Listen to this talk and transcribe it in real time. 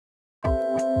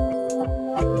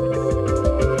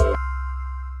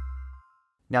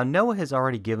Now Noah has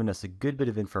already given us a good bit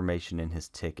of information in his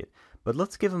ticket, but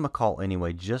let's give him a call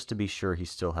anyway just to be sure he's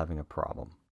still having a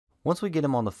problem. Once we get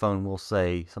him on the phone, we'll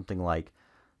say something like,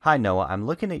 "Hi Noah, I'm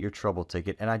looking at your trouble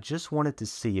ticket and I just wanted to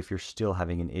see if you're still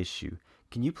having an issue.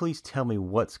 Can you please tell me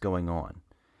what's going on?"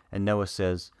 And Noah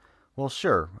says, "Well,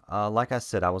 sure. Like I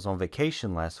said, I was on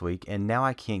vacation last week and now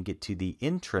I can't get to the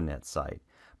intranet site,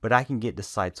 but I can get to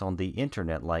sites on the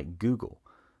internet like Google."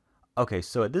 Okay,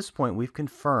 so at this point we've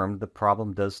confirmed the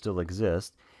problem does still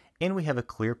exist, and we have a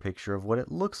clear picture of what it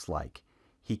looks like.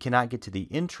 He cannot get to the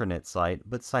intranet site,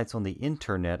 but sites on the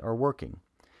internet are working.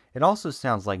 It also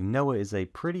sounds like Noah is a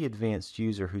pretty advanced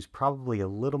user who's probably a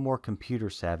little more computer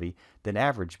savvy than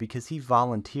average because he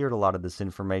volunteered a lot of this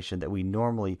information that we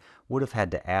normally would have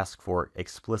had to ask for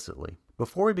explicitly.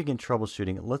 Before we begin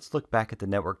troubleshooting, let's look back at the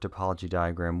network topology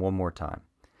diagram one more time.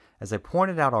 As I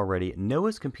pointed out already,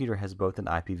 Noah's computer has both an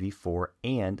IPv4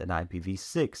 and an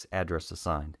IPv6 address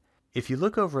assigned. If you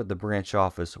look over at the branch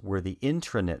office where the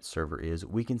intranet server is,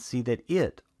 we can see that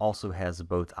it also has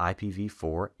both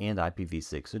IPv4 and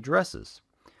IPv6 addresses.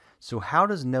 So how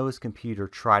does Noah's computer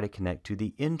try to connect to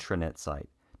the intranet site?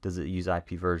 Does it use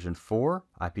IP version 4,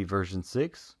 IP version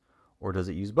 6, or does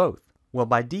it use both? Well,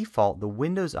 by default, the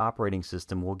Windows operating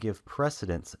system will give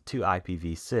precedence to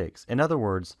IPv6. In other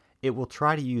words, it will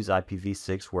try to use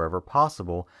IPv6 wherever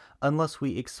possible unless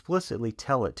we explicitly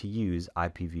tell it to use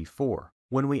IPv4.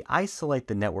 When we isolate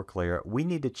the network layer, we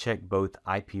need to check both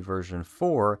IP version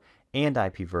 4 and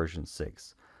IP version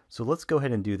 6. So let's go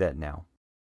ahead and do that now.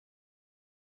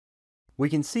 We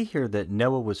can see here that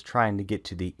Noah was trying to get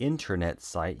to the intranet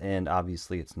site, and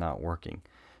obviously it's not working.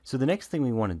 So the next thing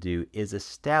we want to do is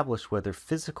establish whether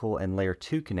physical and layer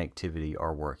 2 connectivity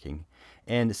are working.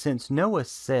 And since Noah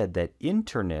said that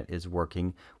internet is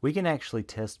working, we can actually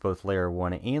test both layer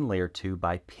 1 and layer 2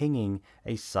 by pinging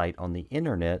a site on the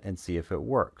internet and see if it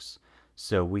works.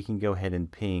 So we can go ahead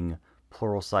and ping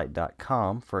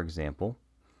Pluralsight.com, for example.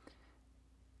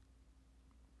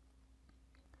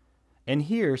 And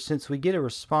here, since we get a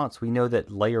response, we know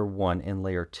that layer 1 and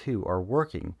layer 2 are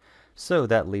working. So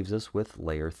that leaves us with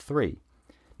layer 3.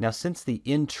 Now, since the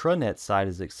intranet site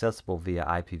is accessible via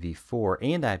IPv4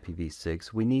 and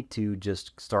IPv6, we need to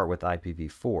just start with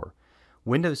IPv4.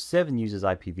 Windows 7 uses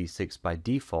IPv6 by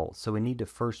default, so we need to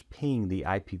first ping the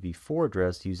IPv4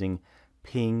 address using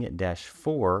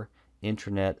ping-4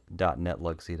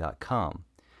 intranet.netluxia.com.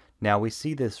 Now we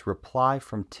see this reply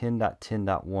from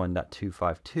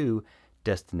 10.10.1.252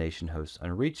 Destination Host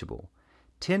Unreachable.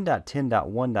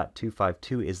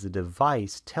 10.10.1.252 is the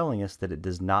device telling us that it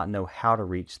does not know how to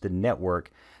reach the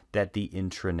network that the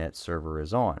intranet server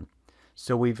is on.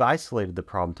 So we've isolated the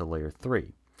problem to layer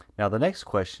 3. Now the next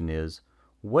question is,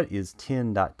 what is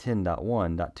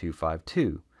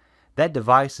 10.10.1.252? That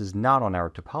device is not on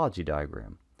our topology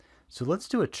diagram. So let's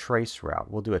do a trace route.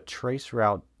 We'll do a trace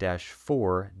route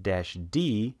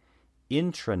 -4-D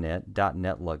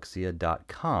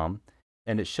intranet.netluxia.com,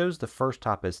 and it shows the first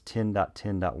hop as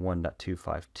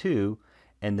 10.10.1.252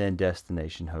 and then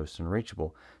Destination Host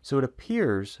Unreachable. So it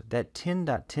appears that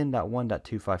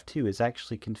 10.10.1.252 is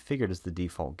actually configured as the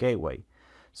default gateway.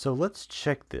 So let's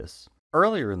check this.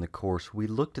 Earlier in the course, we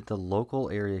looked at the local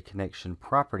area connection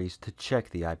properties to check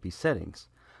the IP settings.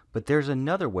 But there's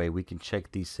another way we can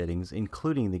check these settings,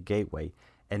 including the gateway,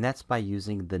 and that's by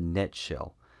using the net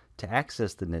shell. To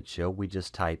access the net shell, we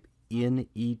just type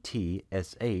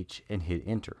NETSH and hit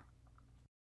enter.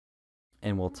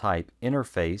 And we'll type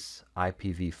interface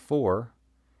IPv4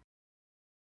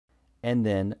 and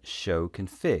then show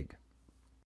config.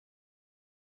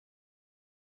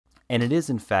 And it is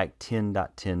in fact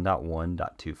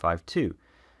 10.10.1.252.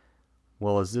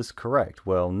 Well, is this correct?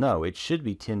 Well, no, it should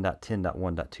be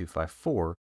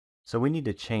 10.10.1.254, so we need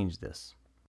to change this.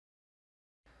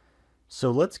 So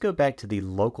let's go back to the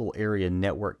local area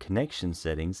network connection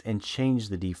settings and change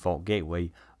the default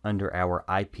gateway under our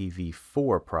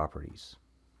IPv4 properties.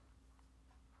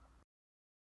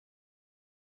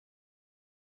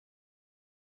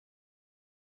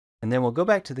 And then we'll go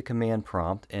back to the command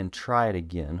prompt and try it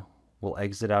again. We'll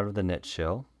exit out of the net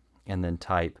shell and then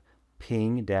type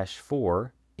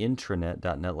ping-4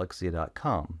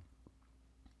 intranet.netluxia.com.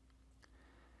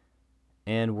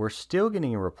 And we're still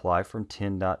getting a reply from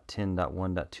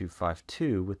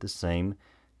 10.10.1.252 with the same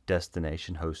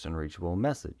Destination Host Unreachable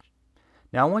message.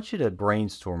 Now I want you to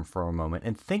brainstorm for a moment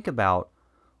and think about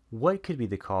what could be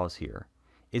the cause here.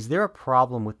 Is there a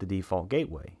problem with the default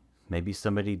gateway? Maybe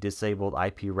somebody disabled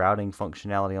IP routing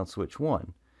functionality on switch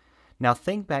 1. Now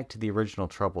think back to the original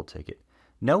trouble ticket.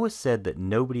 Noah said that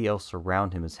nobody else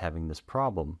around him is having this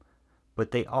problem,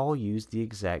 but they all use the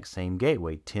exact same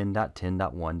gateway,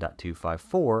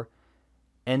 10.10.1.254,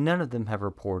 and none of them have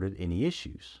reported any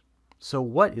issues. So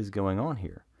what is going on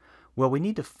here? Well, we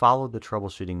need to follow the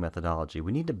troubleshooting methodology.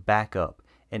 We need to back up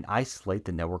and isolate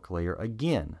the network layer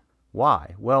again.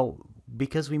 Why? Well,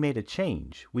 because we made a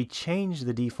change. We changed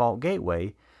the default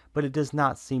gateway, but it does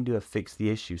not seem to have fixed the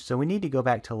issue. So we need to go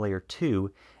back to layer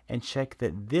 2 and check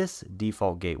that this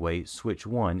default gateway, switch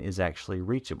 1, is actually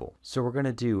reachable. So we're going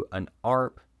to do an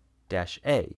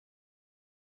ARP-A.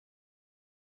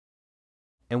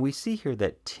 And we see here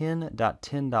that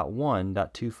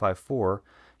 10.10.1.254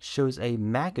 shows a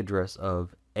MAC address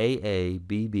of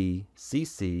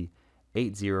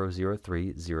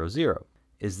AABBCC800300.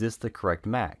 Is this the correct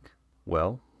MAC?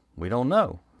 Well, we don't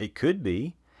know. It could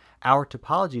be. Our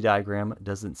topology diagram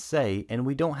doesn't say, and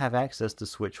we don't have access to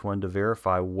switch 1 to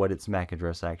verify what its MAC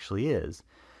address actually is.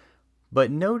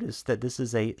 But notice that this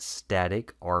is a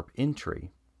static ARP entry.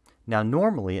 Now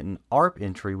normally an ARP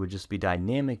entry would just be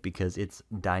dynamic because it's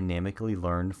dynamically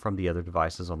learned from the other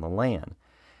devices on the LAN.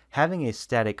 Having a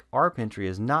static ARP entry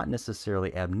is not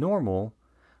necessarily abnormal,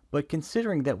 but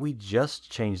considering that we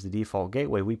just changed the default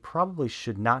gateway, we probably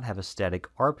should not have a static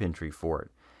ARP entry for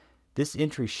it. This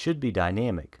entry should be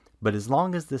dynamic, but as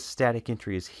long as this static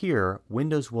entry is here,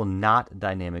 Windows will not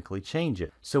dynamically change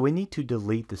it. So we need to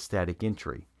delete the static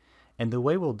entry. And the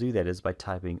way we'll do that is by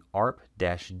typing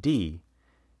ARP-D,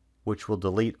 which will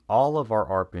delete all of our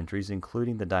ARP entries,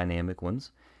 including the dynamic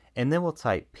ones, and then we'll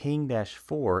type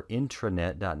ping-4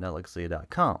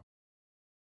 intranet.netlixia.com.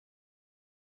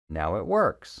 Now it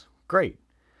works. Great.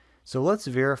 So let's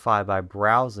verify by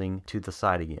browsing to the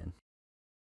site again.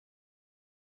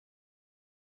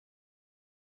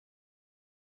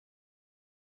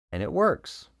 And it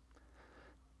works.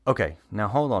 Okay, now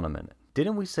hold on a minute.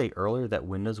 Didn't we say earlier that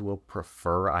Windows will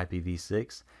prefer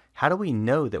IPv6? How do we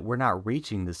know that we're not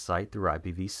reaching this site through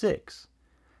IPv6?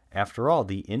 After all,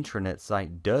 the intranet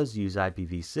site does use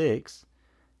IPv6,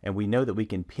 and we know that we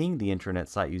can ping the intranet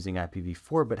site using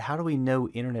IPv4, but how do we know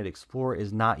Internet Explorer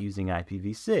is not using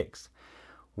IPv6?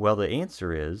 Well, the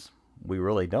answer is, we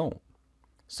really don't.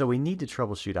 So we need to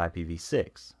troubleshoot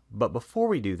IPv6. But before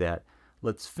we do that,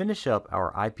 let's finish up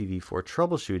our IPv4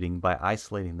 troubleshooting by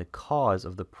isolating the cause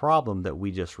of the problem that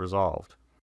we just resolved.